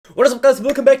What is up, guys?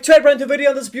 Welcome back to a brand new video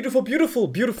on this beautiful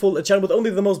channel with only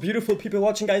the most beautiful people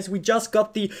watching, guys. We just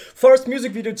got the first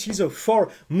music video teaser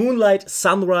for Moonlight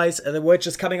Sunrise, which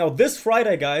is coming out this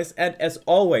Friday, guys. And as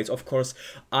always, of course,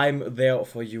 I'm there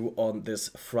for you on this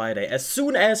Friday. As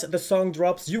soon as the song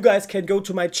drops, you guys can go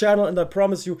to my channel, and I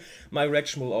promise you, my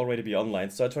reaction will already be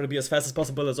online. So I try to be as fast as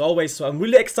possible as always. So I'm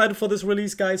really excited for this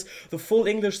release, guys. The full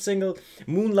English single,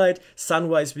 Moonlight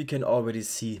Sunrise. We can already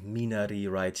see Minari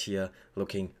right here,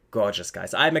 looking gorgeous,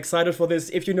 guys. I'm excited for this.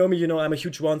 If you know me, you know I'm a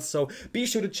huge one, so be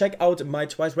sure to check out my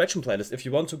Twice reaction playlist if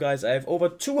you want to, guys. I have over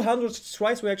 200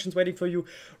 Twice reactions waiting for you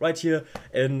right here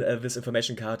in this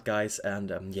information card, guys.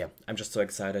 And yeah, I'm just so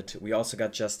excited. We also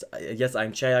got just Yes,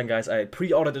 I'm Chaeyoung, guys. I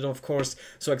pre-ordered it, of course.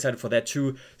 So excited for that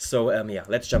too. So yeah,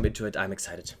 let's jump into it. I'm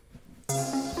excited.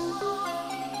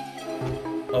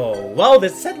 Oh wow,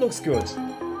 this set looks good.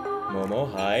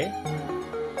 Momo, hi.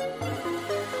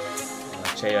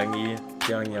 Chaeyoungi,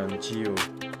 Pyongyang, Jiu.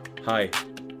 Hi.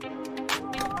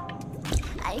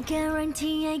 I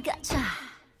guarantee I gotcha.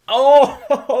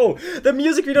 Oh, the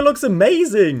music video looks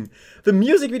amazing. The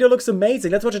music video looks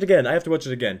amazing. Let's watch it again. I have to watch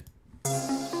it again.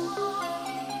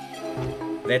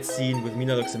 That scene with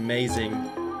Mina looks amazing.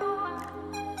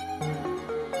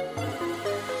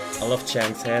 I love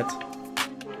Chang's head.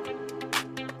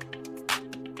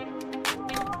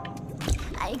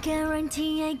 I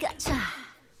guarantee I gotcha.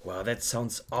 Wow, that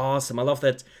sounds awesome. I love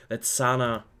that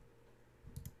Sana.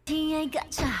 I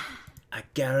gotcha. I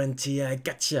guarantee I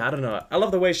gotcha. I don't know. I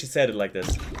love the way she said it like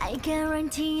this. I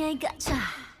guarantee I gotcha.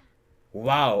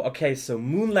 Wow. Okay, so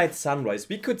Moonlight Sunrise.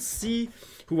 We could see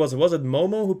who was it? Was it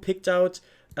Momo who picked out?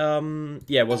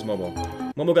 Yeah, it was Momo.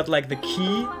 Momo got like the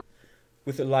key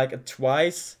with like a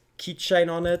Twice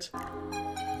keychain on it,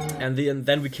 and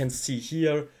then we can see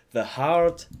here the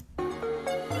heart,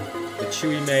 the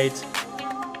Chewy mate.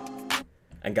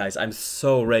 And guys, I'm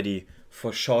so ready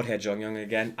for short hair Jonghyun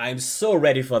again. I'm so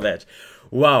ready for that.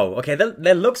 Wow. Okay, that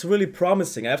looks really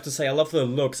promising. I have to say, I love the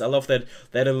looks. I love that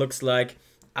it looks like,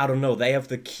 I don't know, they have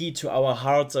the key to our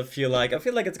hearts. I feel like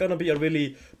it's gonna be a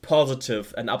really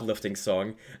positive and uplifting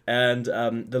song. And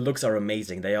the looks are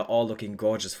amazing. They are all looking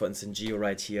gorgeous. For instance, Gio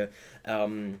right here.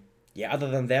 Yeah,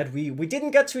 other than that, we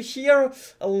didn't get to hear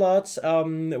a lot.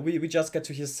 We just got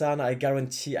to hear Sana, I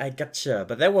guarantee I gotcha.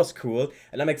 But that was cool.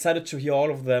 And I'm excited to hear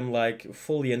all of them like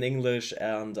fully in English.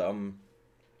 And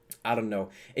I don't know.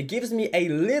 It gives me a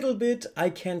little bit I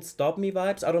Can't Stop Me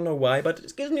vibes. I don't know why, but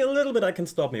it gives me a little bit I Can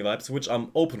Stop Me vibes, which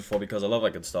I'm open for because I love I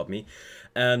Can Stop Me.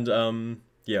 And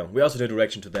yeah, we also did a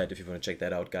reaction to that if you want to check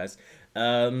that out, guys.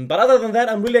 But other than that,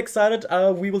 I'm really excited.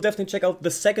 We will definitely check out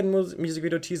the second music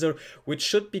video teaser, which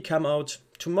should be come out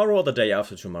tomorrow or the day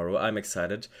after tomorrow. I'm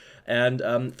excited. And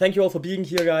thank you all for being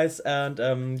here, guys.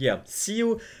 And yeah, see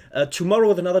you tomorrow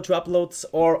with another 2 uploads,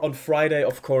 or on Friday,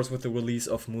 of course, with the release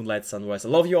of Moonlight Sunrise. I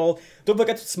love you all. Don't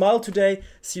forget to smile today.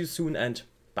 See you soon, and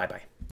bye-bye.